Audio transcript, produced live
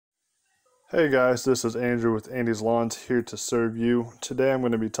Hey guys, this is Andrew with Andy's Lawns here to serve you. Today I'm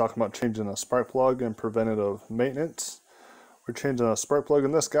going to be talking about changing a spark plug and preventative maintenance. We're changing a spark plug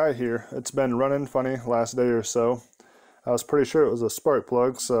in this guy here. It's been running funny last day or so. I was pretty sure it was a spark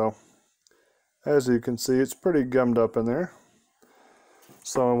plug, so as you can see it's pretty gummed up in there.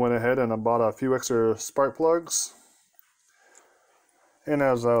 So I went ahead and I bought a few extra spark plugs. And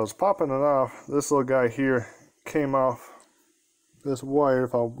as I was popping it off, this little guy here came off this wire.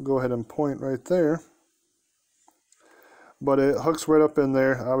 If I'll go ahead and point right there, but it hooks right up in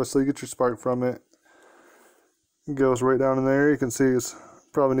there. Obviously you get your spark from it. It goes right down in there. You can see it's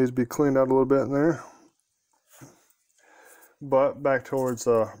probably needs to be cleaned out a little bit in there. But back towards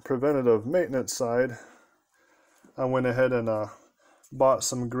the preventative maintenance side, I went ahead and bought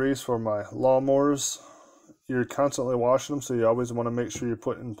some grease for my lawnmowers. You're constantly washing them, so you always want to make sure you're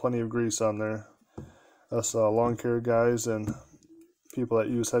putting plenty of grease on there. Us lawn care guys and people that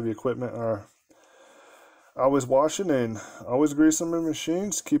use heavy equipment are always washing and always greasing their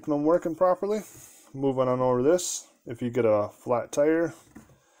machines, keeping them working properly. Moving on over this, if you get a flat tire,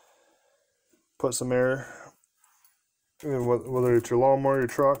 put some air, whether it's your lawnmower, your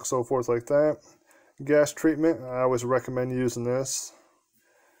truck, so forth like that. Gas treatment, I always recommend using this.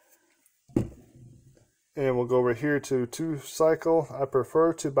 And we'll go over here to 2-cycle. I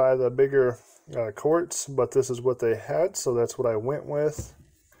prefer to buy the bigger quarts, but this is what they had, so that's what I went with.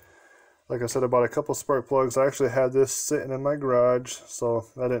 Like I said, I bought a couple spark plugs. I actually had this sitting in my garage, so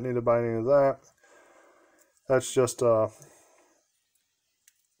I didn't need to buy any of that. That's just you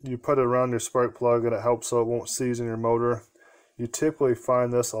put it around your spark plug and it helps so it won't seize in your motor. You typically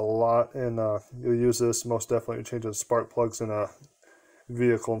find this a lot, and you'll use this most definitely changing spark plugs in a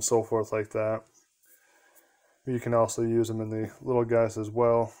vehicle and so forth like that. You can also use them in the little guys as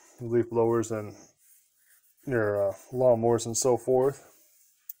well, leaf blowers and your lawnmowers and so forth.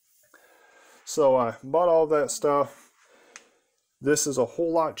 So I bought all that stuff. This is a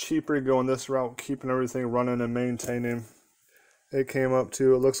whole lot cheaper going this route, keeping everything running and maintaining. It came up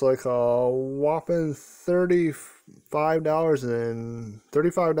to, it looks like a whopping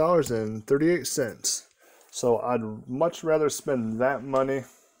 $35.38. So I'd much rather spend that money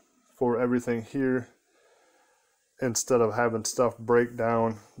for everything here instead of having stuff break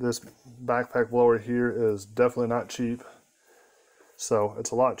down. This backpack blower here is definitely not cheap, so it's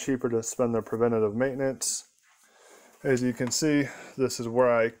a lot cheaper to spend the preventative maintenance. As you can see, this is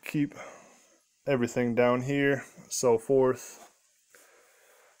where I keep everything down here, so forth.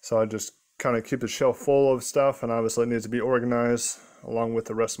 So I just kind of keep the shelf full of stuff, and obviously it needs to be organized along with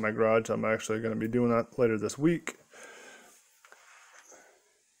the rest of my garage. I'm actually going to be doing that later this week.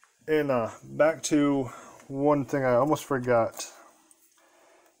 And back to one thing I almost forgot.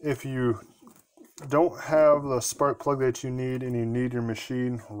 If you don't have the spark plug that you need and you need your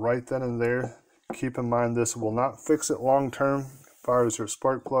machine right then and there, keep in mind this will not fix it long term as far as your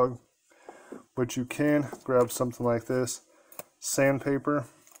spark plug, but you can grab something like this, sandpaper,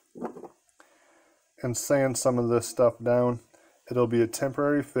 and sand some of this stuff down. It'll be a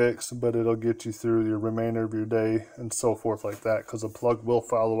temporary fix, but it'll get you through your remainder of your day and so forth like that, because the plug will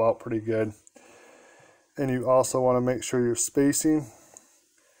follow out pretty good. And you also want to make sure your spacing,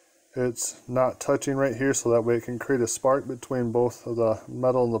 it's not touching right here, so that way it can create a spark between both of the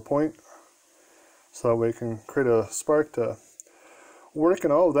metal and the point. So that way it can create a spark to work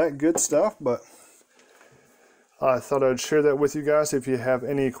and all of that good stuff. But I thought I'd share that with you guys. If you have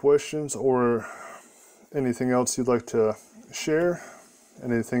any questions or anything else you'd like to share,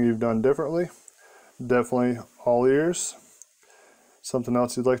 anything you've done differently, definitely all ears. Something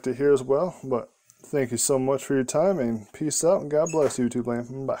else you'd like to hear as well. But thank you so much for your time, and peace out, and God bless YouTube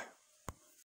land. Bye.